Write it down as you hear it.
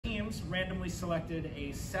randomly selected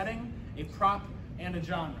a setting, a prop, and a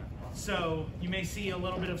genre. So you may see a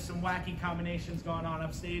little bit of some wacky combinations going on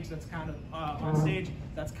upstage. That's kind of on stage.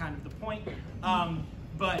 That's kind of the point.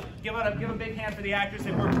 But give a big hand for the actors.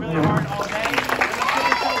 They worked really hard all day. Thank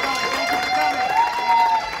you for coming.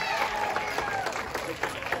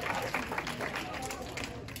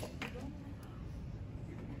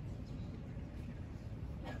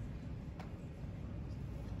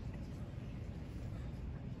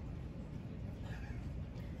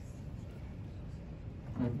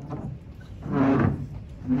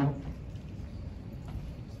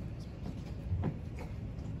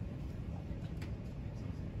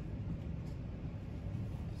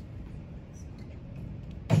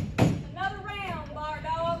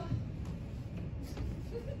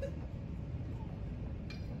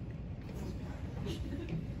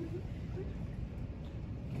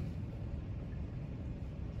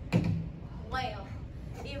 Well,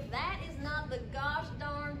 if that is not the gosh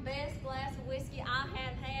darn best glass of whiskey I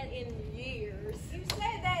have had in years. You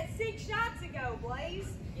said that 6 shots ago,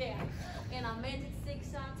 Blaze. Yeah, and I meant it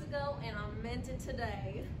 6 shots ago, and I meant it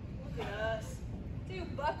today. Look at us. 2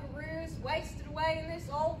 buckaroos wasted away in this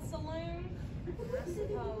old saloon. I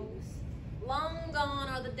suppose. Long gone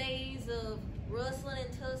are the days of rustling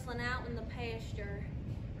and tussling out in the pasture.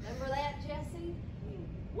 Remember that, Jesse?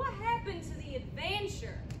 What happened to the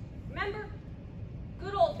adventure? Remember?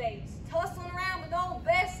 Good old days, tussling around with old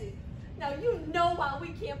Bessie. Now you know why we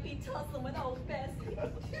can't be tussling with old Bessie.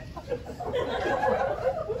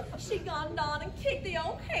 She gone down and kicked the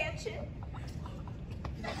old hatchet.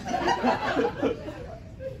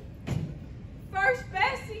 First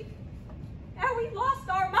Bessie, now we lost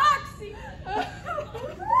our moxie.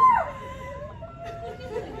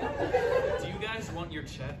 Do you guys want your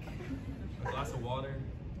check? A glass of water?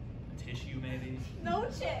 A tissue, maybe? No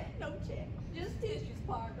check, no check. Just tissues,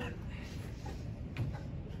 partner.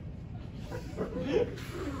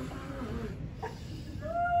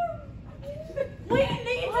 We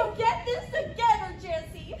need to get this together,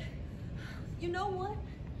 Jesse. You know what?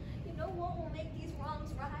 You know what will make these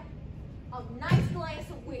wrongs right? A nice glass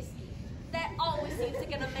of whiskey. That always seems to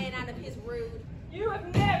get a man out of his rude. You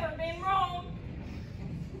have never been wrong.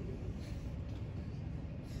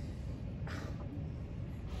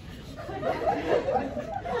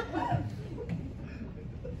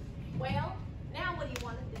 Well, now what do you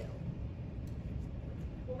want to do?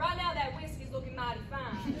 Well, right now that whiskey's looking mighty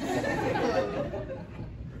fine.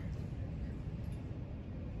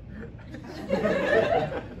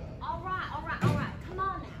 All right. Come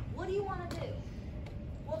on now. What do you want to do?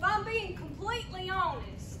 Well, if I'm being completely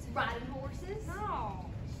honest. Riding horses? No.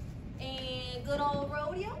 And good old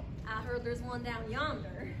rodeo? I heard there's one down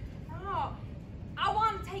yonder. No. I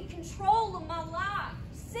want to take control of my life.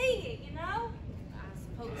 See it, you know? I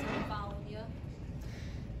suppose I'm following you.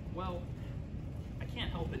 Well, I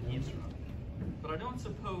can't help but eavesdrop, but I don't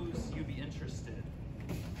suppose you'd be interested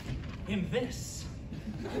in this.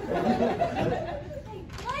 Hey,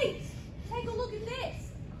 please, take a look at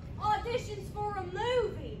this. Auditions for a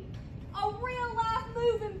movie. A real-life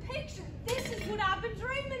moving picture. This is what I've been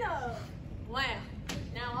dreaming of. Wow.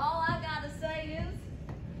 Now all I gotta say is,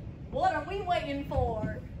 what are we waiting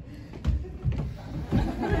for? Wait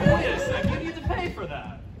a sec, you need to pay for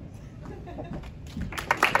that.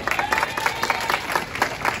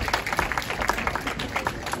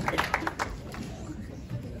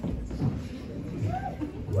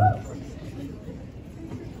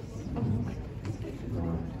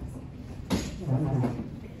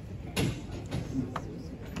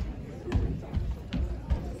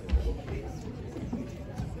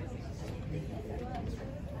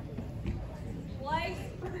 Blaze,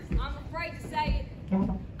 I'm afraid to say it.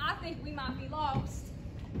 I think we might be lost.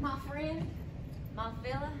 My friend, my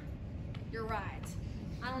fella, you're right.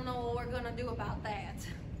 I don't know what we're gonna do about that.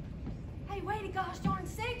 Hey, wait a gosh darn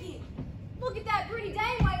second. Look at that pretty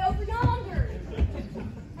daneway over yonder.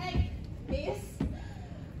 Hey, miss,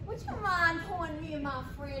 would you mind pointing me and my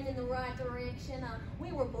friend in the right direction?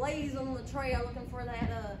 We were blazing on the trail looking for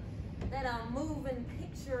that moving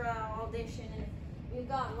picture audition, and we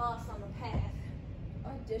got lost on the path.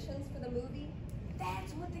 Auditions for the movie?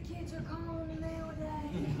 That's what the kids are calling them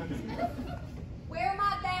nowadays. Where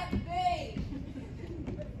might that be?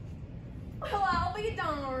 Well, I'll be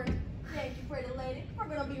darned. Thank you, pretty lady. We're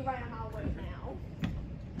gonna be right on our way now.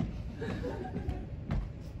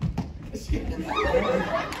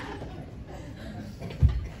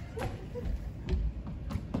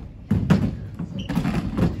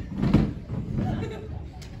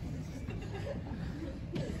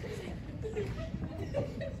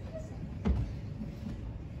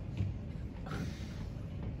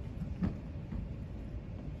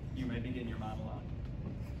 your monologue.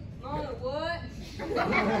 On a what? Is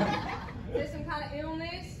there some kind of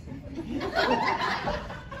illness?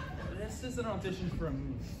 This is an audition for a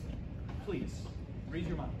movie. Please, read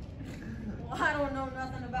your monologue. Well, I don't know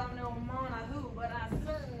nothing about no Mona who, but I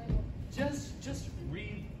certainly will. Just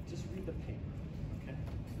read the paper, okay?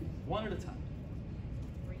 One at a time.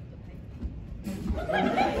 Read the paper.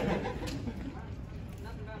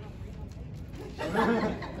 Nothing about no read on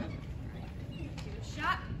paper. Give it a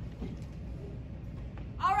shot.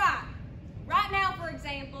 All right. Right now, for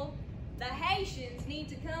example, the Haitians need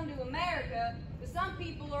to come to America, but some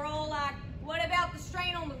people are all like, what about the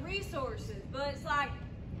strain on the resources? But it's like,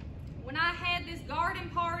 when I had this garden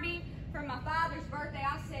party for my father's birthday,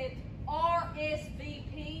 I said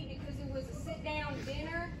RSVP because it was a sit-down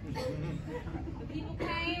dinner. The people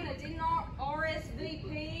came that didn't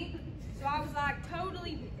RSVP, so I was like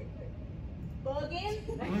totally bugging.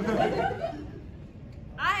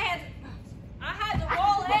 I had to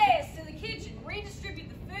roll ass to the kitchen, redistribute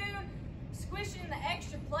the food, squish in the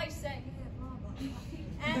extra place saying,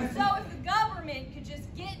 and so if the government could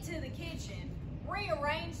just get to the kitchen,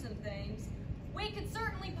 rearrange some things, we could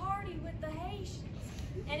certainly party with the Haitians.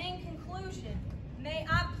 And in conclusion, may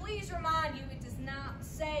I please remind you it does not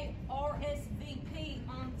say RSVP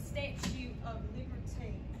on the Statue of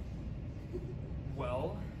Liberty.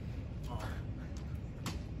 Well,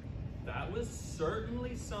 that was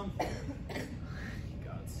certainly something.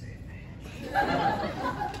 God save me.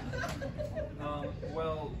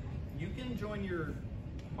 Well, you can join your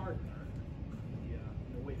partner. Yeah,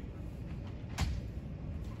 in the waiting room.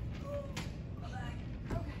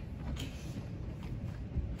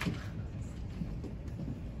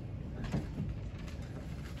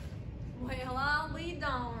 Well, I'll be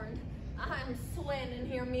darned. I'm sweating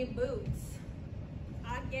here me boots.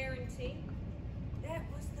 I guarantee that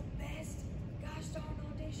was the best gosh darn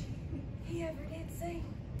audition he ever did see.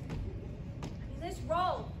 I mean, this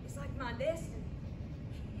role is like my destiny.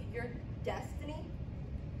 Your destiny?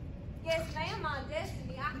 Yes, ma'am, my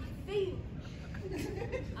destiny. I can feel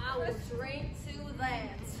it. I will drink to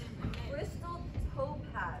that. Crystal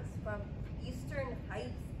topaz from Eastern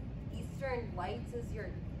Heights, Eastern Lights is your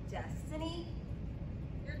destiny?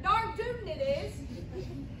 You're darn tootin' it is.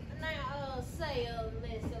 Now, say,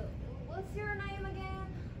 miss, what's your name again?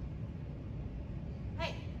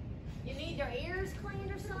 Hey, you need your ears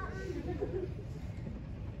cleaned or something?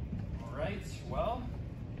 All right, well,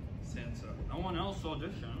 since no one else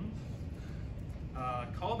auditioned,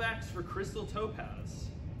 callbacks for Crystal Topaz,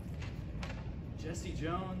 Jesse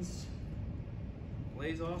Jones,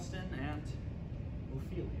 Blaze Austin, and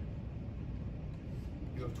Ophelia.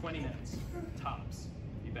 You have 20 minutes, tops.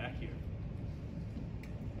 Be back here.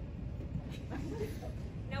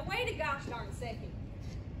 Now wait a gosh darn second.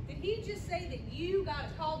 Did he just say that you got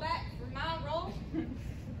a call back for my role?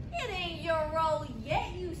 It ain't your role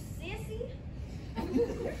yet, you sissy.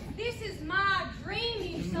 This is my dream,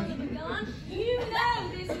 you son of a gun. You know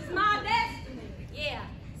this is my destiny. Yeah,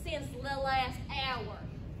 since the last hour.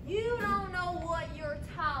 You don't know what you're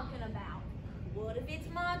talking about. What if it's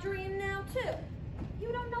my dream now, too?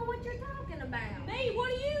 You don't know what you're talking about. Me? What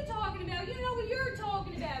are you talking about? You know what you're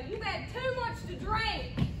talking about. You've had too much to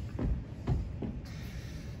drink.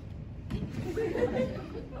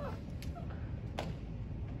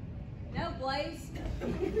 No, Blaze.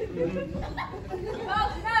 You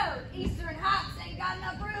both know Eastern Heights ain't got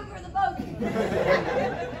enough room for the both of you.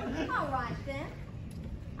 All right, then.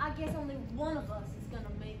 I guess only one of us is going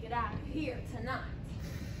to make it out of here tonight.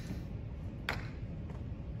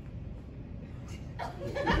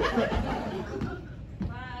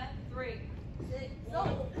 5, 3, 6.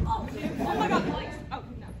 Oh my God, Blaze. Oh,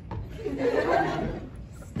 no.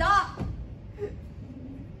 Stop!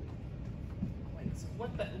 Wait, so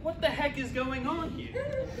what the heck is going on here?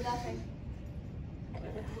 Nothing.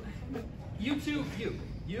 You two,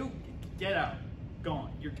 you get out.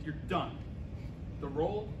 Gone. You're done. The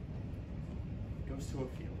role goes to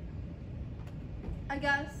Ophelia. I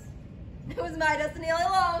guess. It was my destiny all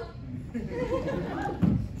along.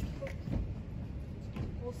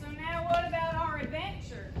 Well, so now what about our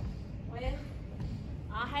adventure? Well,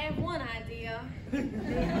 I have one idea. I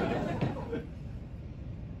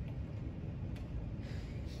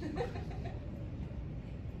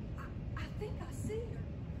think I see her.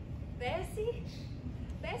 Bessie?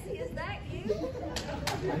 Bessie, is that you?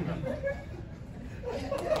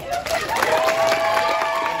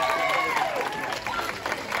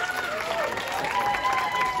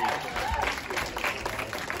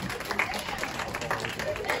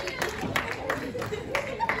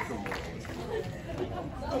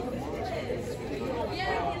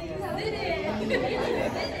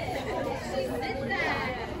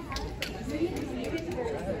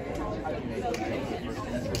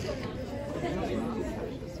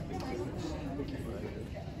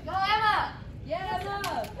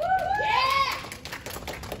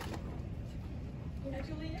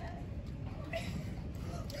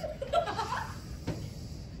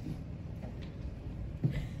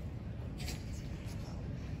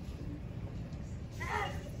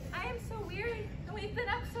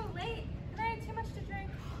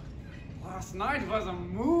 Last night was a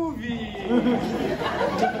movie. Immature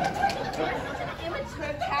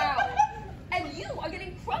cow. And you are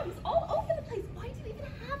getting crumbs all over the place. Why do you even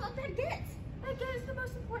have a baguette? Baguette is the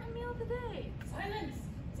most important meal of the day. Silence!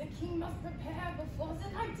 The king must prepare before the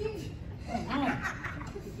lighting.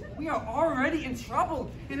 We are already in trouble,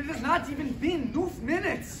 and it has not even been 2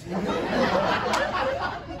 minutes. So are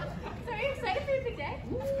you excited for your baguette?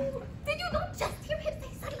 Ooh, did you not just hear him say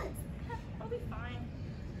silence? I'll be fine.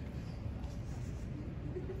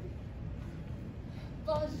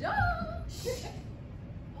 Bonjour!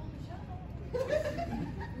 Look,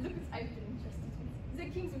 I've been interested in the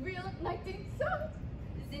king's real lighting sword.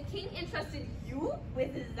 Is the king interested you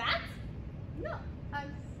with that? No,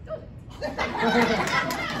 I'm stolen.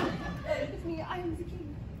 It's me, I am the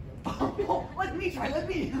king. Oh, let me try, let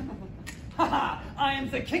me. Haha, I am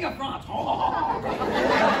the king of France.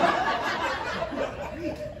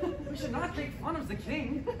 We should not make fun of the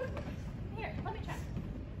king. Here, let me try.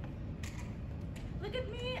 Look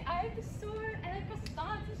at me, I have the sword, I have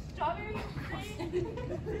croissants, the strawberry thing.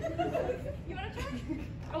 You wanna try?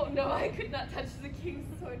 Oh no, I could not touch the king's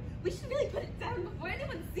sword. We should really put it down before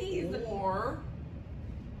anyone sees. Or...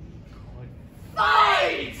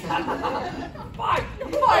 Fight! Fight! Fight!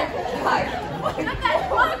 Fight! Not that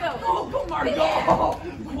Margot! Oh, go Margot!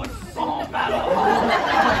 Croissant battle!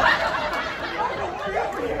 Margot, hurry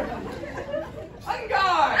over here!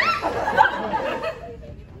 Unguard!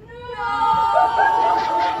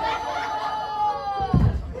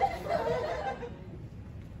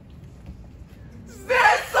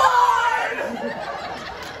 This sword!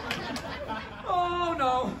 Oh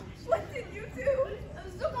no! What did you do?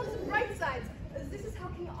 Look on the bright side. This is how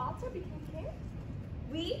King Arthur became king.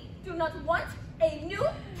 We do not want a new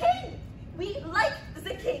king. We like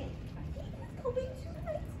the king. He is going to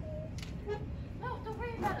like me. No, don't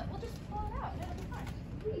worry about it. We'll just pull it out. It'll be fine.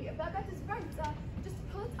 Oui, that is right. Just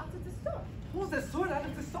pull it out of the sword. Pull the sword out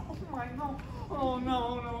of the sword. Oh my no. Oh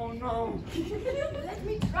no, no, no. Let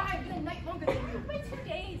me try. I've been a night longer than you. Wait 2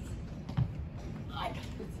 days.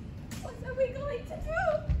 What are we going to do?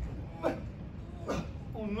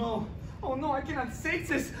 Oh no. Oh no, I cannot say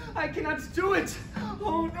this. I cannot do it.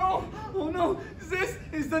 Oh no. Oh no. This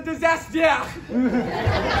is the disaster.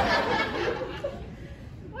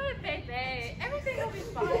 What a baby. Everything will be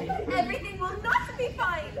fine. Everything will not be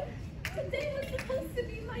fine. Today was supposed to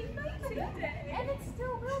be my nighting day. And it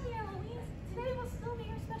still will be, Eloise. Today will still be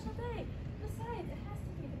your special day. Besides, it has to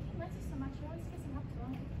be. The king loves you so much. You always kiss him up to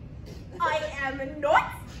him. I am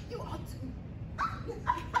not. You ought to.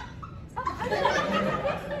 Stop. I'm gonna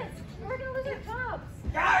fix this. We're gonna lose our jobs.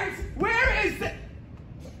 Guys, where is it?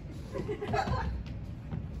 Don't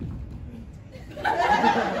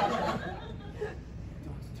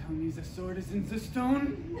tell me the sword is in the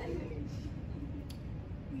stone.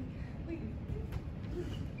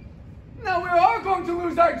 Now we're all going to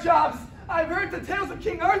lose our jobs. I've heard the tales of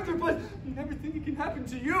King Arthur, but you never think it can happen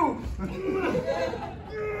to you.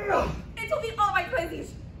 It will be all right,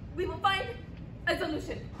 ladies. We will find a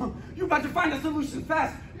solution. You got to find a solution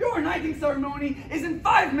fast. Your knighting ceremony is in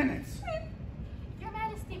 5 minutes. Your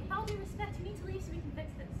Majesty, with all due respect, you need to leave so we can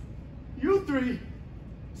fix this. You three,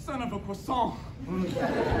 son of a croissant. I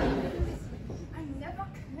never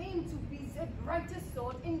claimed to be the brightest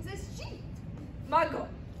sword in this sheet. Margot,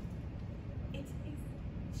 it is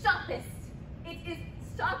sharpest. It is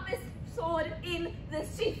sharpest sword in the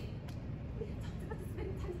sheath. We have talked about this many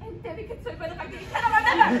times. I am very concerned by the fact that you cannot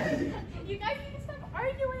remember. You guys need to stop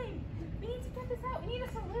arguing. We need to get this out. We need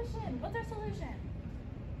a solution. What's our solution?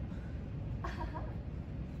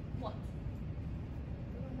 What?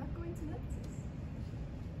 We are not going to let this.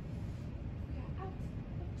 We are out of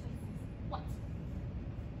choices. What?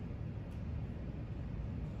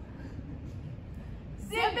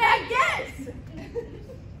 The baguette!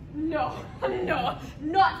 No,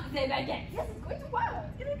 not the baguette. Yes, it's going to work.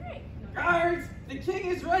 It's gonna be great. Guards, the king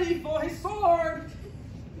is ready for his sword.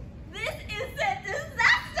 This is a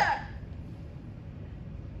disaster!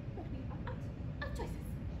 But we are out of choices.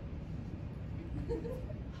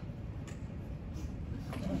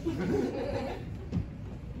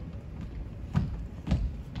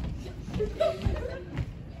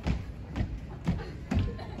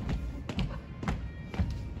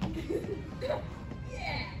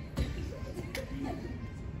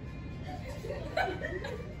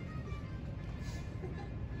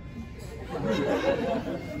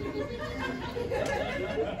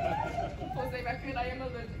 For the record, I am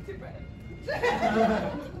allergic to bread.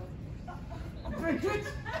 Drink it.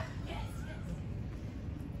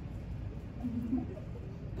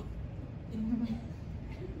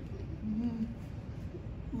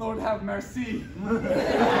 Lord have mercy.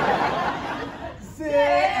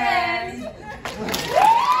 Sand.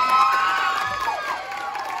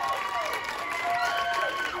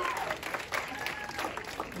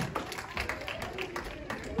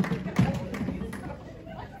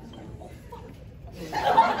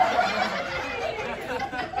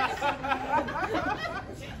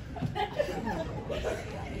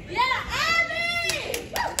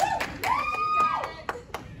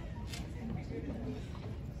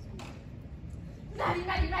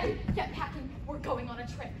 Maddie, get packing. We're going on a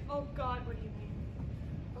trip. Oh God, what do you mean?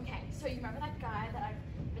 Okay, so you remember that guy that I've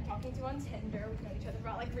been talking to on Tinder? We've known each other for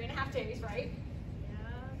about like 3.5 days, right? Yeah.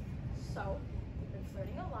 So, we've been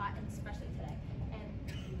flirting a lot, and especially today. And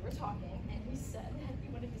we were talking, and he said that he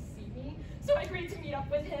wanted to see me. So I agreed to meet up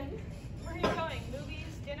with him. Where are you going?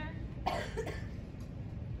 Movies? Dinner?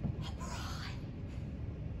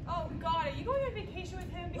 Oh God, are you going on vacation with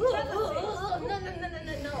him? No. I would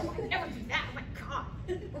never do that. Oh my God.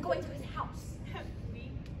 We're going to his house.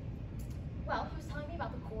 We? Well, he was telling me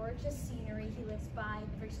about the gorgeous scenery he lives by,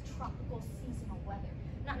 the very tropical seasonal weather.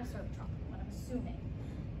 Not necessarily tropical, but I'm assuming.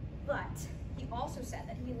 But he also said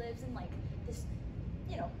that he lives in like this,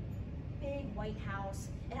 big white house.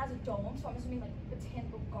 It has a dome, so I'm assuming like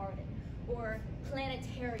botanical garden or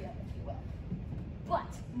planetarium, if you will.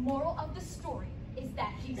 But moral of the story is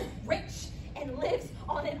that he's rich and lives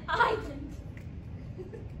on an island.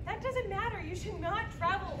 That doesn't matter. You should not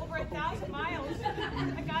travel over 1,000 miles with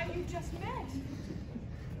a guy you just met.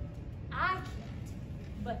 I can't,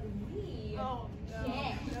 but we Oh, no.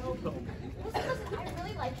 can. No. Listen, I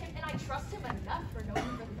really like him, and I trust him enough for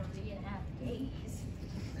knowing him for 3.5 days.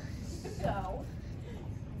 So,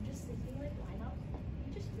 I'm just thinking, like, why not?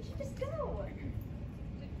 We should just go.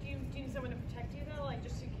 Do you need someone to protect you, though? Like,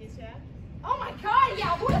 just in case, yeah? Oh my God,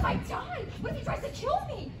 yeah, what if I die? What if he tries to kill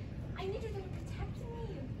me? I need you to protect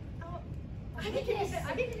me. Oh, I think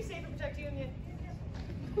you'd be safe to protect you, and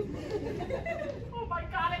Oh my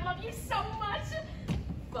God, I love you so much.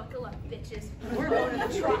 Buckle up, bitches. We're going to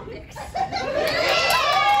the tropics.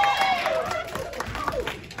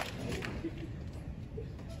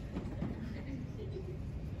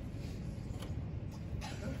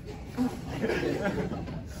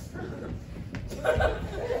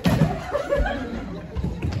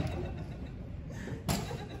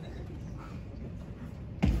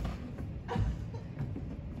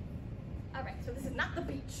 All right, so this is not the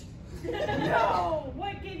beach. No!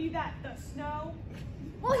 What gave you that? The snow?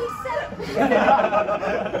 Well, he said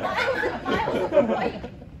miles and miles of white,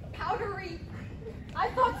 powdery. I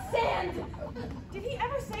thought sand. Did he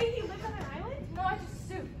ever say he lived on an island? No, I just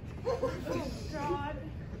assumed. Oh, God.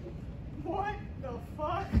 What the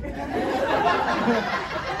fuck?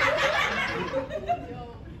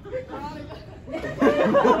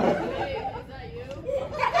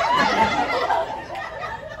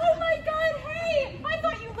 Oh my God, hey! I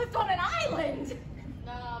thought you lived on an island.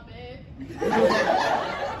 Nah, babe.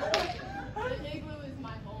 The igloo is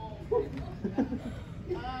my home.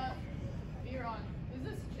 Viron, who's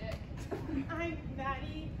this chick? I'm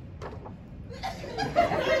Maddie.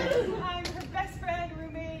 I'm her best friend,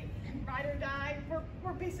 roommate, ride or die.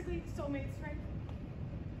 We're basically soulmates, right?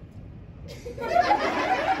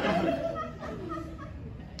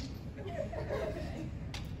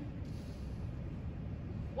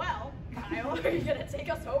 Well, Kyle, are you gonna take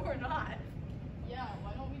us home or not? Yeah,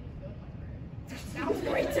 why don't we just go to my crib? Sounds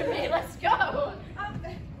great to me. Let's go.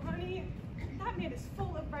 Honey, that man is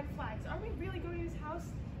full of red flags. Are we really going to his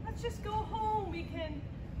house? Let's just go home. We can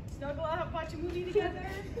snuggle up, watch a movie together.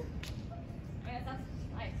 Man, that's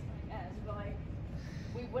nice, I guess, but like,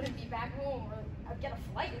 we wouldn't be back home or I'd get a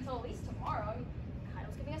flight until at least tomorrow. I mean,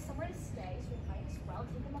 Kyle's giving us somewhere to stay, so we might as well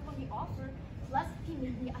take him up on the offer. Plus, he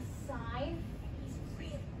made me a sign. He's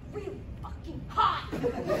really, really fucking hot.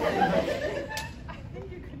 I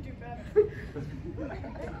think you could do better.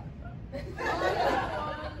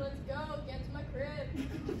 Let's go, get to my crib.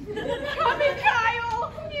 Come in,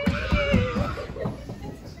 Kyle.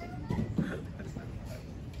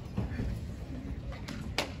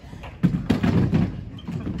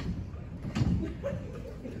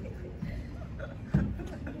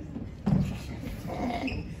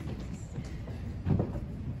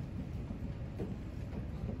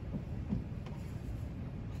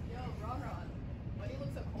 Yo, Ron, why do you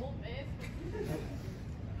look so cold, babe?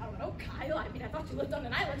 I don't know, Kyle. I mean, I thought you lived on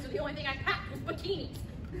an island, so the only thing I packed was bikinis.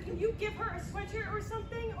 Can you give her a sweatshirt or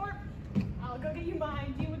something? Or I'll go get you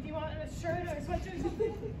mine. Do you want a shirt or a sweatshirt or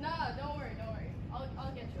something? Nah, don't worry.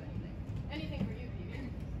 I'll get you anything. Anything for you,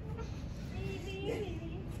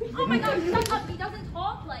 baby. Oh my God, shut up. He doesn't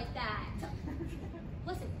talk like that.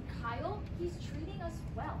 Listen, Kyle, he's treating us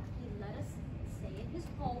well. He let us stay in his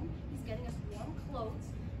home. He's getting us warm clothes.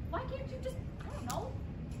 Why can't you just, I don't know,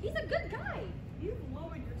 he's a good guy. You've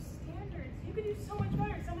lowered your standards. You could do so much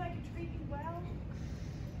better. Someone that could treat you well.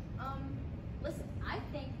 Listen, I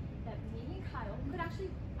think that me and Kyle could actually,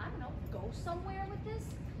 I don't know, go somewhere with this.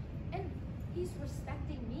 And he's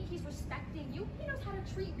respecting me, he's respecting you. He knows how to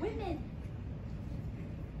treat women.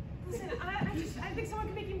 Listen, I think someone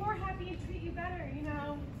can make you more happy and treat you better, you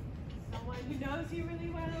know? Someone who knows you really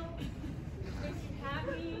well, makes you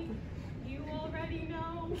happy, you already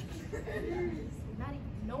know. Maddie,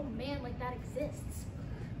 no man like that exists.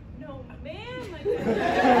 No man like that.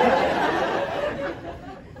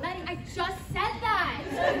 Maddie, I just said that!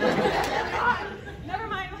 God, never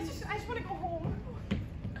mind, I just want to go home.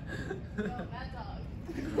 Oh, Mad Dog.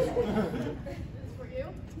 This is for you.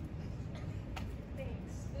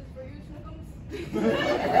 Thanks. This is for you, Snookums.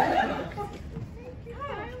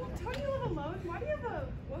 Kyle, don't you live alone? Why do you have a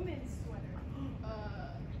woman's sweater?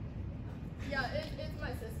 Yeah, it's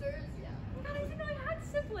my sister's, yeah. God, I didn't know I had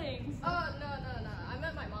siblings. No. I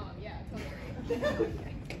met my mom, yeah, totally.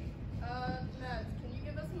 Matt, can you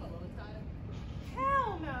give us some alone time?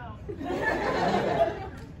 Hell no.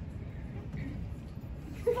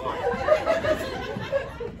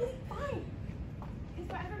 Fine. If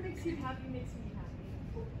whatever makes you happy makes me happy.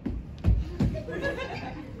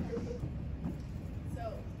 So,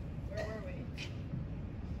 where were we?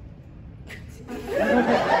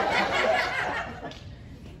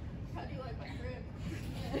 How do you like my crib?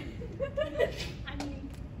 I mean,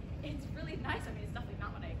 it's really nice. I mean, it's definitely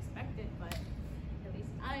not what I expected, but at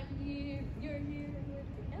least I'm here, you're here, and we're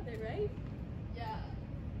together, right? Yeah.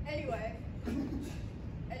 Anyway,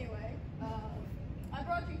 I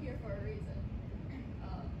brought you here for a reason.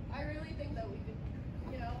 I really think that we could,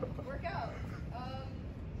 work out.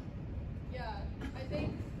 Yeah, I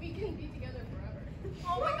think we can be together forever.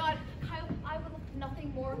 Oh my God, Kyle, I would love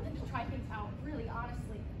nothing more than to try things out, really,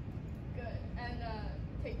 honestly. Good. And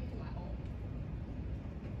take me to my home.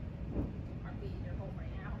 Aren't we in your home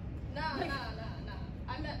right now? Nah.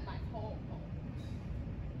 I meant my home.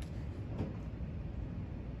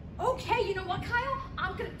 Okay, you know what, Kyle?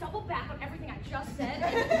 I'm gonna double back on everything I just said.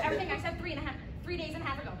 Everything I said 3 days and a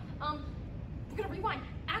half ago. We're gonna rewind.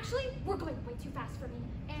 Actually, we're going way too fast for me,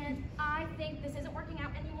 and I think this isn't working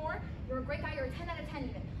out anymore. You're a great guy. You're a 10 out of 10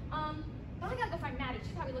 even. But I gotta go find Maddie.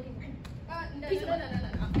 She's probably looking for him. No.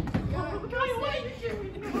 Kyle, what are you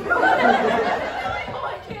doing? Oh,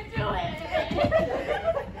 I can't do it.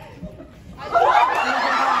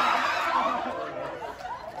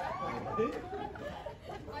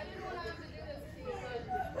 I didn't want to have to do this to you,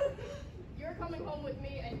 but you're coming home with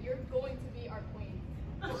me, and you're going to be our queen.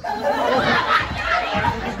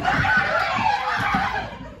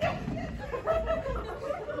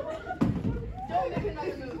 Don't make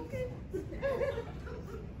another move.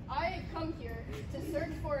 I come here to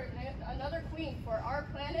search for another queen for our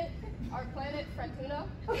planet Fratuna,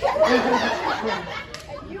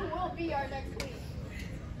 and you will be our next queen.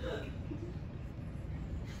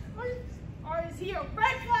 Or is he a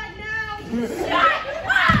red flag now? Shut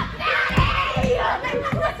up, Maddie!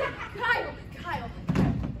 Kyle,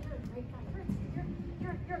 you're a great guy.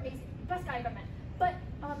 You're amazing. Best guy I've ever met. But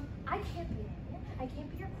I can't be an alien. I can't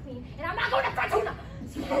be your queen, and I'm not going to Fortuna.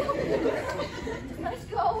 So just let us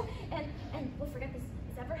go, and we'll forget this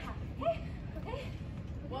ever happened. Okay?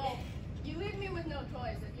 Well, you leave me with no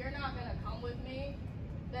choice. If you're not gonna come with me,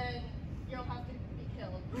 then you'll have to be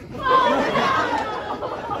killed.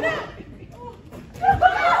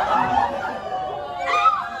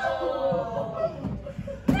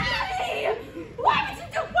 Maddie! Why would you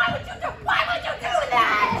do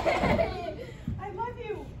that? I love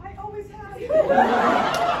you. I always have.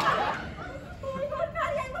 Oh my God,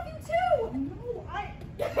 Maddie, I love you too. No, I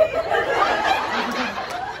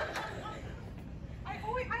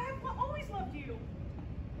have always loved you.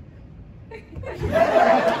 You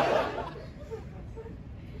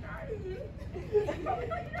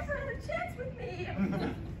never had a chance with me.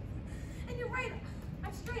 And you're right.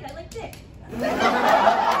 I'm straight. I like dick. Oh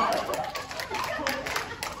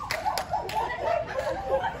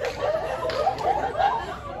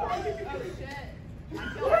shit. I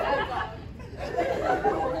killed that dog.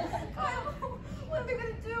 What am I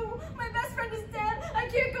gonna do? My best friend is dead. I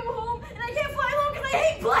can't go home, and I can't fly home because I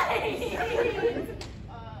hate planes.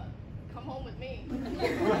 Come home with me. Man,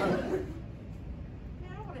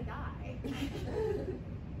 I don't want to die.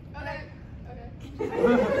 Okay. I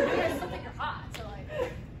still think you're hot, so like,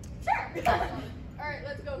 sure. Alright,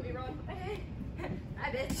 let's go, B-Ron. Okay.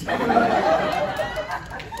 Bye, bitch.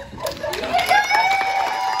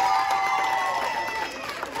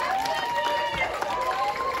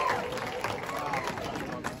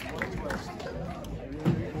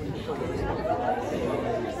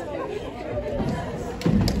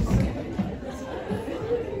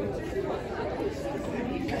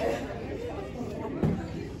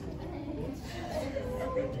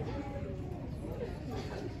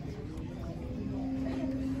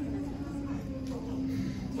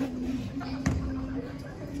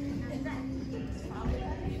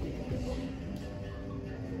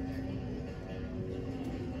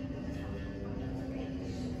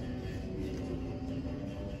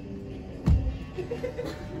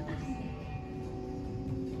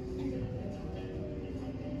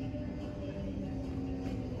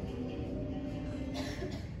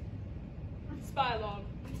 Spy log.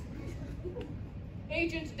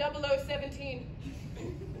 Agent 0017.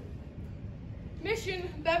 Mission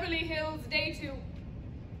Beverly Hills, day 2.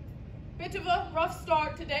 Bit of a rough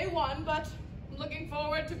start to day 1, but I'm looking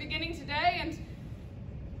forward to beginning today and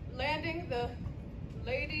landing the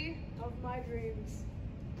lady of my dreams.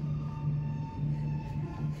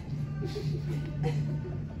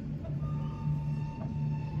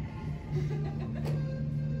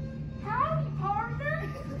 Howdy, partner.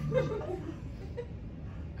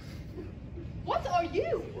 What are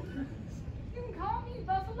you? You can call me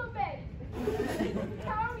Buffalo Betty.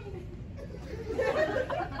 Howdy.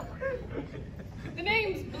 The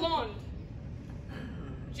name's Blonde.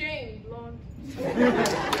 Jane Blonde.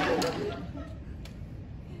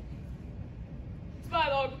 Spy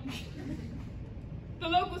log. The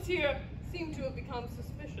locals here seem to have become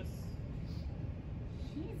suspicious.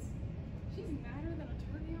 She's madder than a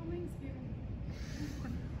turkey on Thanksgiving.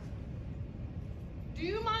 Do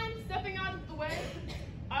you mind stepping out of the way?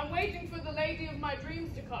 I'm waiting for the lady of my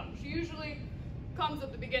dreams to come. She usually comes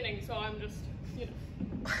at the beginning, so I'm just,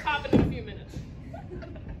 having a few minutes.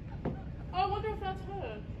 I wonder if that's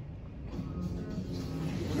her.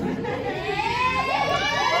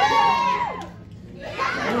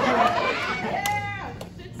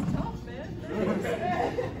 It's tough, man.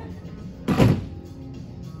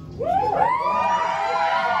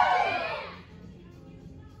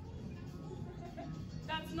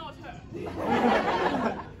 That's not her.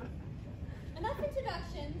 Enough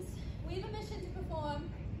introductions. We have a mission to perform.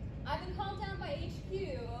 I've been called down by HQ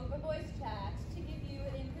over voice chat to give you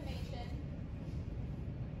information.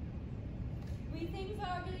 Things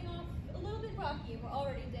are getting off a little bit rocky and we're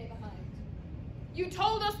already a day behind. You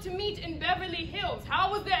told us to meet in Beverly Hills. How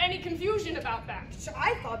was there any confusion about that?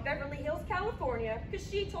 I thought Beverly Hills, California, because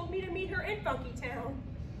she told me to meet her in Funky Town.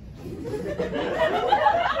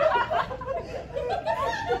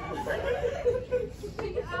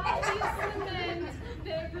 She obviously meant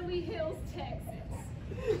Beverly Hills, Texas.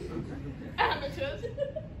 Amateurs.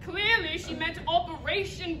 Clearly she meant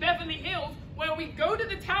Operation Beverly Hills, where we go to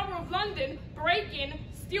the Tower of London, break in,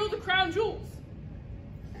 steal the crown jewels.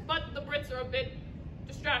 But the Brits are a bit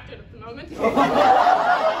distracted at the moment. I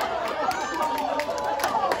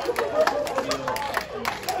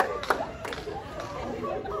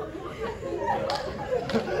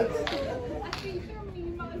think they're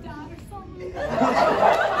meaning my dad or something.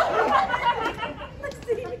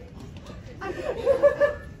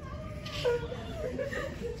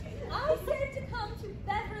 I said to come to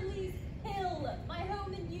Beverly's Hill, my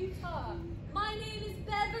home in Utah. My name is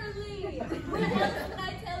Beverly. Where else would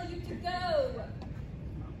I tell you to go?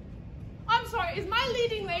 I'm sorry, is my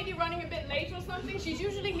leading lady running a bit late or something? She's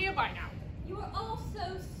usually here by now. You are all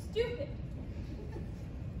so stupid.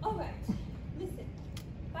 All right, listen.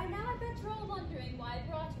 By now I bet you're all wondering why I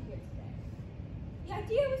brought you here today. The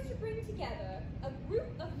idea was to bring together a group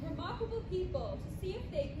of remarkable people to see if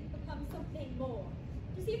they could become something more.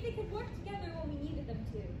 To see if they could work together when we needed them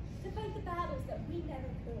to fight the battles that we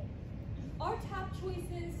never could. Our top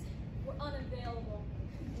choices were unavailable.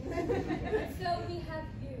 So we have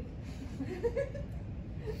you.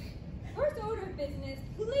 First order of business,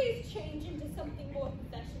 please change into something more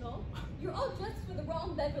professional. You're all dressed for the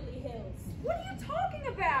wrong Beverly Hills. What are you talking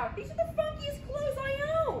about? These are the funkiest clothes I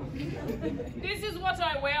own. This is what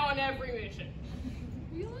I wear on every mission.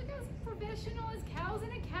 You look as professional as cows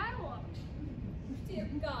in a catalog. Dear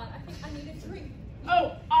God, I think I need a drink.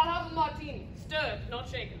 Oh, I'll have a martini. Stirred, not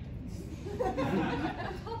shaken.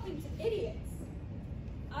 I'm talking to idiots.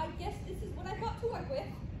 I guess this is what I've got to work with.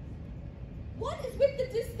 What is with the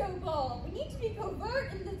disco ball? We need to be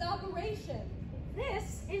covert in this operation.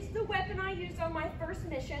 This is the weapon I used on my first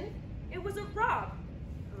mission. It was a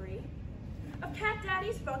robbery of Cat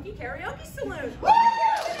Daddy's Funky Karaoke Saloon.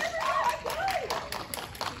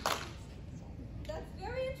 That's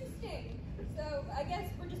very interesting. So I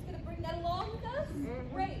guess we're just going to bring that along with us?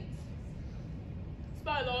 Mm-hmm. Great.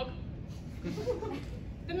 Spy log.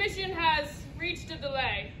 The mission has reached a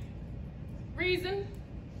delay. Reason?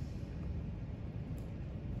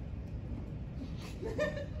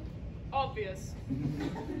 Obvious.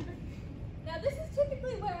 Now this is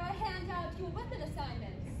typically where I hand out your weapon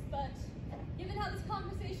assignments, but given how this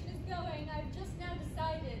conversation is going, I've just now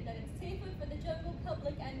decided that it's safer for the general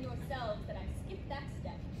public and yourselves that I skip that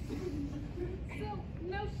step. So,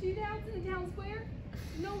 no shootouts in the town square?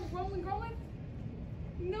 No rolling?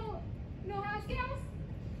 No high scouts?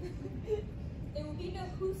 There will be no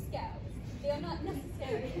Who Scouts. They are not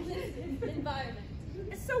necessary in this environment.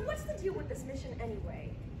 So what's the deal with this mission anyway?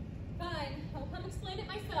 Fine, I'll come explain it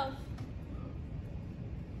myself.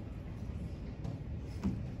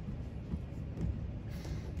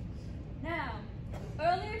 Now,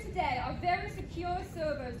 earlier today, our very secure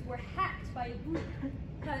servers were hacked by a group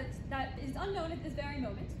that is unknown at this very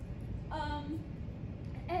moment.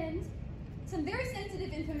 And some very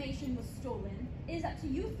sensitive information was stolen. It is up to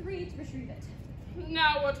you three to retrieve it.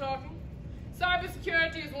 Now we're talking.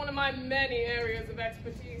 Cybersecurity is one of my many areas of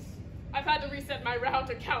expertise. I've had to reset my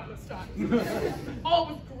router countless times, all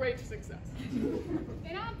with great success.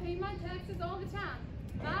 And I pay my taxes all the time.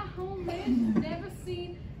 My homeland's never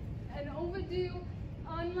seen an overdue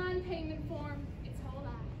online payment form its whole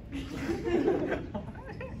life.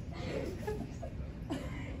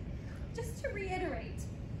 Just to reiterate,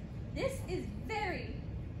 this is very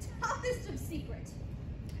toppest of secret.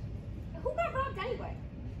 Who got robbed anyway?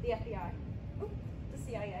 The FBI? The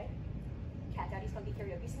CIA? Cat Daddy's Funky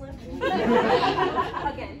Karaoke Slim?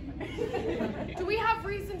 Again. Do we have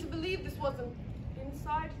reason to believe this was an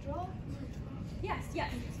inside job? Yes,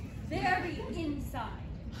 very inside.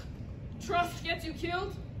 Trust gets you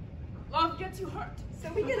killed, love gets you hurt.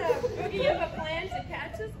 So we gonna boogie up a plan to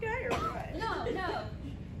catch this guy or what? No,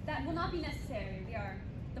 that will not be necessary.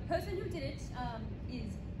 The person who did it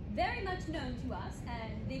is very much known to us,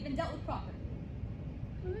 and they've been dealt with properly.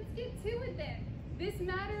 Well, let's get to it then. This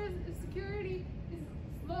matter of security is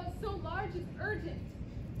so large it's urgent.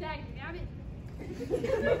 Dang, damn it.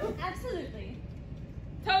 Absolutely.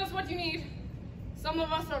 Tell us what you need. Some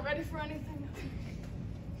of us are ready for anything.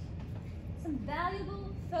 Some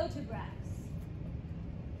valuable photographs.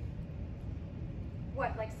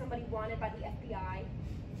 What, like somebody wanted by the FBI?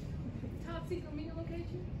 Top secret meeting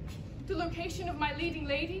location? The location of my leading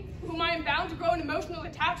lady, whom I am bound to grow an emotional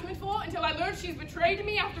attachment for until I learn she's betrayed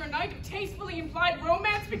me after a night of tastefully implied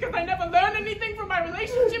romance because I never learned anything from my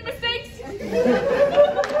relationship mistakes.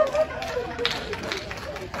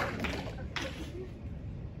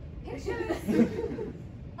 Pictures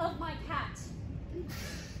of my cat.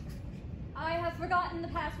 I have forgotten the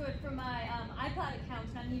password for my iCloud account,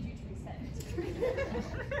 and I need you to reset it.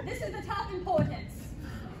 This is the top importance.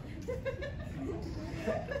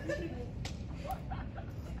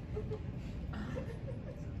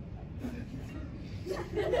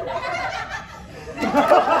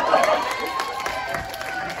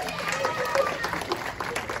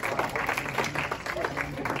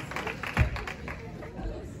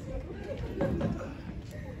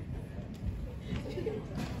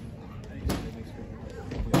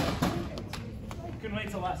 Couldn't wait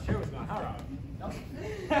till last year was gone, huh, Rob? No?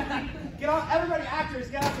 Get on, everybody, actors,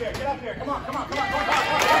 get up here, come on.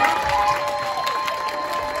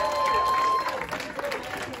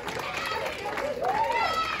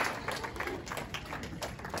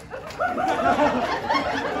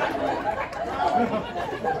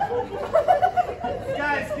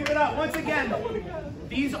 Guys, give it up. Once again,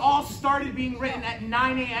 these all started being written at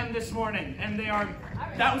 9 a.m. this morning, and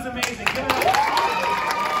that was amazing. Give it up.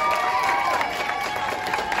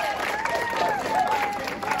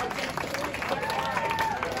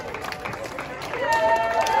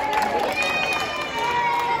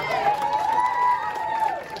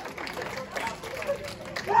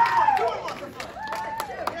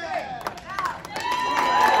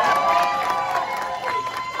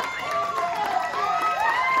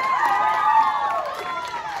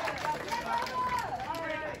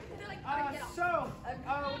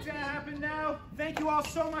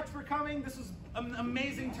 This was an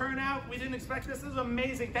amazing turnout. We didn't expect this. This is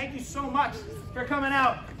amazing. Thank you so much for coming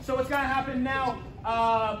out. So what's going to happen now,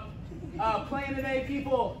 playing today,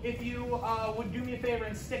 people, if you would do me a favor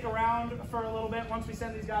and stick around for a little bit once we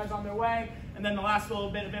send these guys on their way. And then the last little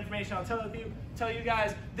bit of information I'll tell you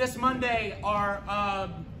guys, this Monday,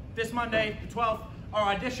 the 12th,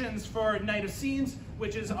 are auditions for Night of Scenes,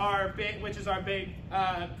 which is our big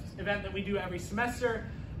event that we do every semester.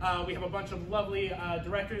 We have a bunch of lovely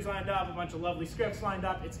directors lined up, a bunch of lovely scripts lined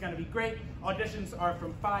up. It's going to be great. Auditions are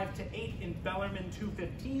from 5 to 8 in Bellarmine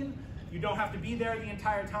 215. You don't have to be there the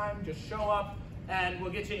entire time. Just show up, and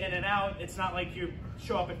we'll get you in and out. It's not like you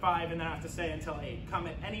show up at 5 and then have to stay until 8. Come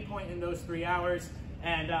at any point in those 3 hours,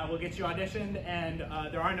 and we'll get you auditioned. And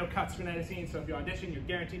there are no cuts for Night of Scenes, so if you audition, you're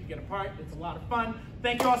guaranteed to get a part. It's a lot of fun.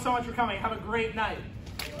 Thank you all so much for coming. Have a great night.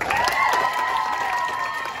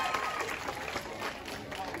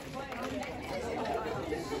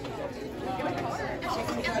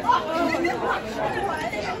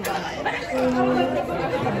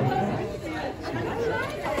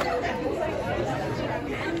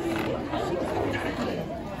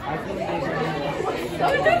 I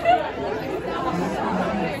Emily.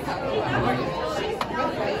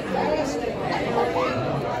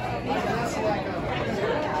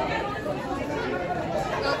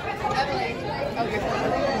 Okay.